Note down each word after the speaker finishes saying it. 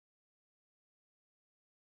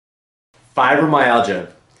Fibromyalgia.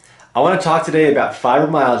 I want to talk today about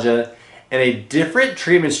fibromyalgia and a different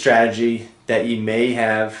treatment strategy that you may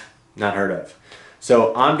have not heard of.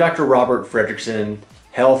 So I'm Dr. Robert Fredrickson,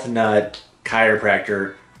 health nut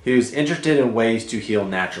chiropractor, who's interested in ways to heal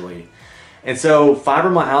naturally. And so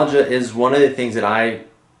fibromyalgia is one of the things that I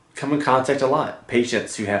come in contact a lot.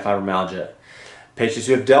 Patients who have fibromyalgia, patients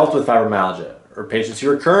who have dealt with fibromyalgia, or patients who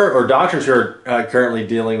are or doctors who are currently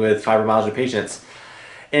dealing with fibromyalgia patients.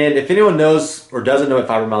 And if anyone knows or doesn't know what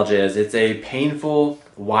fibromyalgia is, it's a painful,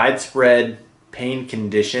 widespread pain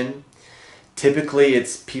condition. Typically,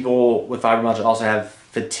 it's people with fibromyalgia also have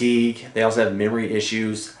fatigue, they also have memory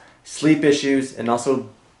issues, sleep issues, and also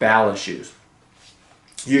bowel issues.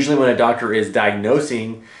 Usually when a doctor is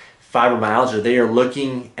diagnosing fibromyalgia, they are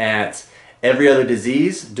looking at every other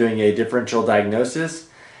disease, doing a differential diagnosis.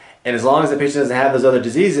 And as long as the patient doesn't have those other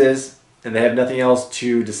diseases and they have nothing else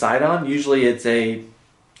to decide on, usually it's a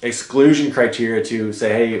exclusion criteria to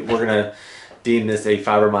say, hey, we're gonna deem this a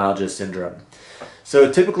fibromyalgia syndrome.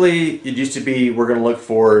 So typically it used to be we're gonna look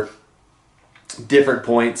for different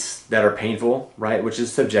points that are painful, right? Which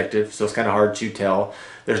is subjective, so it's kind of hard to tell.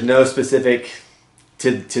 There's no specific, to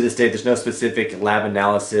this date, there's no specific lab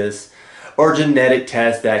analysis or genetic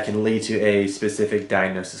test that can lead to a specific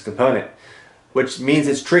diagnosis component, which means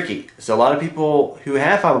it's tricky. So a lot of people who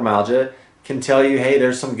have fibromyalgia can tell you, hey,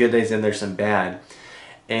 there's some good days and there's some bad.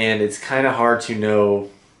 And it's kind of hard to know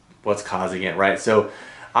what's causing it, right? So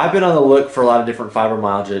I've been on the look for a lot of different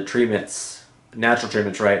fibromyalgia treatments, natural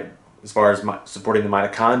treatments, right? As far as supporting the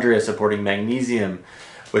mitochondria, supporting magnesium,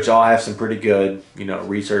 which all have some pretty good,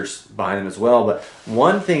 research behind them as well. But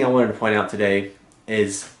one thing I wanted to point out today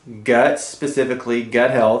is gut, specifically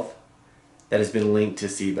gut health, that has been linked to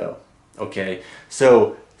SIBO. Okay,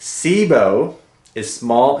 so SIBO is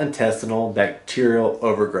small intestinal bacterial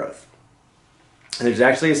overgrowth. And there's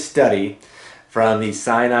actually a study from the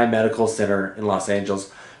Sinai Medical Center in Los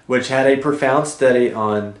Angeles, which had a profound study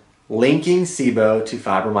on linking SIBO to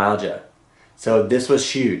fibromyalgia. So this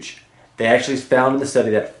was huge. They actually found in the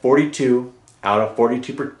study that 42 out of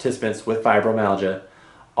 42 participants with fibromyalgia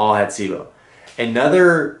all had SIBO.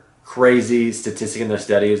 Another crazy statistic in their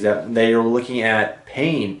study is that they are looking at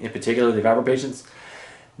pain, in particular the fibro patients.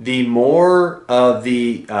 The more of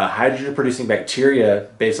the hydrogen-producing bacteria,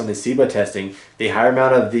 based on the SIBO testing, the higher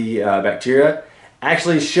amount of the bacteria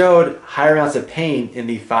actually showed higher amounts of pain in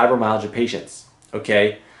the fibromyalgia patients.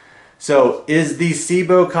 Okay, so is the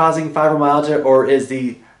SIBO causing fibromyalgia, or is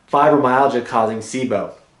the fibromyalgia causing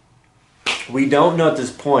SIBO? We don't know at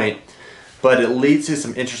this point, but it leads to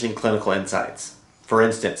some interesting clinical insights. For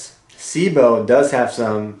instance, SIBO does have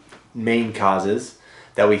some main causes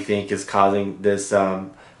that we think is causing this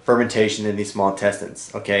fermentation in the small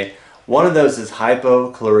intestines. Okay, one of those is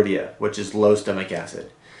hypochlorhydria, which is low stomach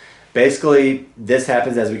acid. Basically, this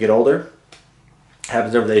happens as we get older,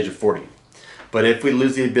 happens over the age of 40. But if we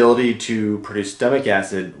lose the ability to produce stomach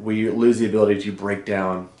acid, we lose the ability to break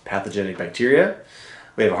down pathogenic bacteria.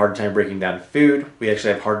 We have a harder time breaking down food. We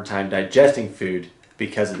actually have a harder time digesting food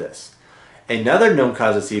because of this. Another known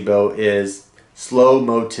cause of SIBO is slow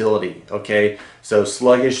motility, okay? So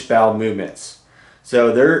sluggish bowel movements.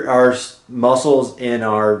 So there are muscles in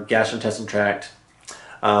our gastrointestinal tract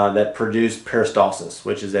that produce peristalsis,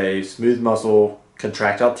 which is a smooth muscle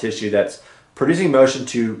contractile tissue that's producing motion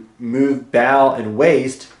to move bowel and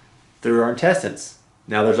waste through our intestines.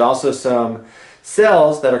 Now there's also some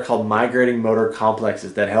cells that are called migrating motor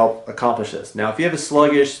complexes that help accomplish this. Now if you have a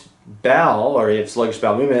sluggish bowel, or you have sluggish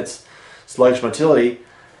bowel movements, sluggish motility,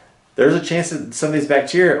 there's a chance that some of these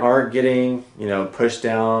bacteria aren't getting pushed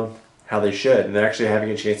down how they should, and they're actually having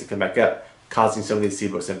a chance to come back up, causing some of these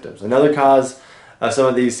SIBO symptoms. Another cause of some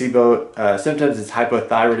of these SIBO symptoms is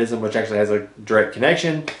hypothyroidism, which actually has a direct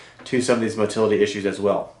connection to some of these motility issues as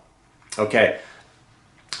well. Okay,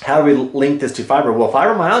 how do we link this to fibro? Well,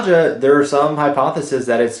 fibromyalgia, there are some hypotheses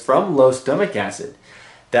that it's from low stomach acid.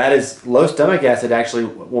 That is, low stomach acid actually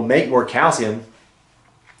will make more calcium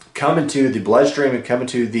come into the bloodstream and come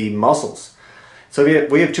into the muscles. So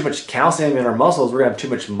if we have too much calcium in our muscles, we're going to have too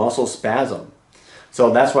much muscle spasm. So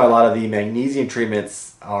that's why a lot of the magnesium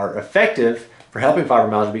treatments are effective for helping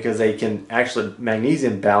fibromyalgia, because they can actually,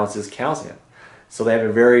 magnesium balances calcium. So they have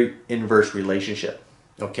a very inverse relationship,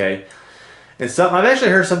 okay? And I've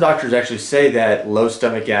actually heard some doctors actually say that low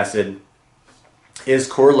stomach acid is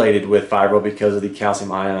correlated with fibro because of the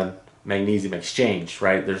calcium ion magnesium exchange,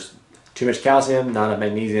 right? There's too much calcium, not enough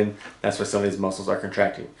magnesium. That's why some of these muscles are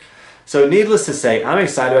contracting. So needless to say, I'm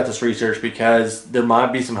excited about this research because there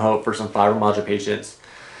might be some hope for some fibromyalgia patients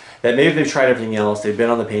that maybe they've tried everything else, they've been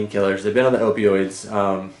on the painkillers, they've been on the opioids,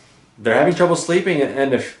 they're having trouble sleeping,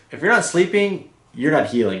 and if you're not sleeping, you're not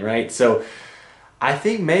healing, right? So I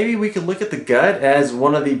think maybe we could look at the gut as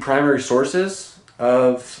one of the primary sources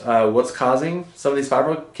of what's causing some of these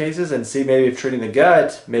fibro cases, and see maybe if treating the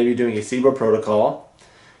gut, maybe doing a SIBO protocol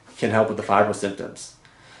can help with the fibro symptoms.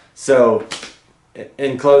 So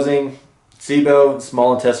in closing, SIBO,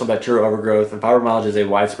 small intestinal bacterial overgrowth, and fibromyalgia is a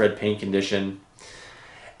widespread pain condition.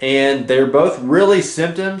 And they're both really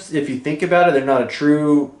symptoms. If you think about it, they're not a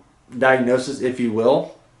true diagnosis, if you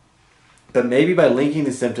will. But maybe by linking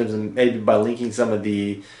the symptoms and maybe by linking some of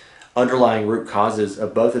the underlying root causes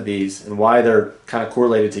of both of these and why they're kind of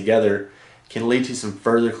correlated together can lead to some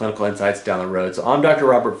further clinical insights down the road. So I'm Dr.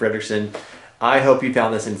 Robert Fredrickson. I hope you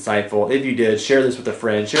found this insightful. If you did, share this with a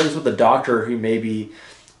friend. Share this with a doctor who may be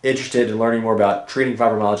interested in learning more about treating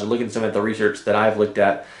fibromyalgia, looking at some of the research that I've looked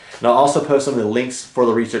at. And I'll also post some of the links for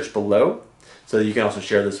the research below so that you can also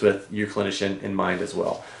share this with your clinician in mind as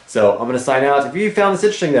well. So I'm going to sign out. If you found this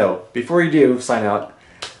interesting though, before you do sign out,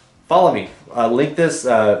 follow me. Link this,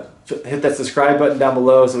 hit that subscribe button down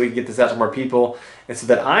below so we can get this out to more people and so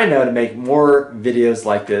that I know to make more videos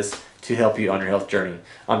like this to help you on your health journey.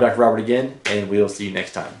 I'm Dr. Robert again, and we will see you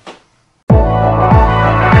next time.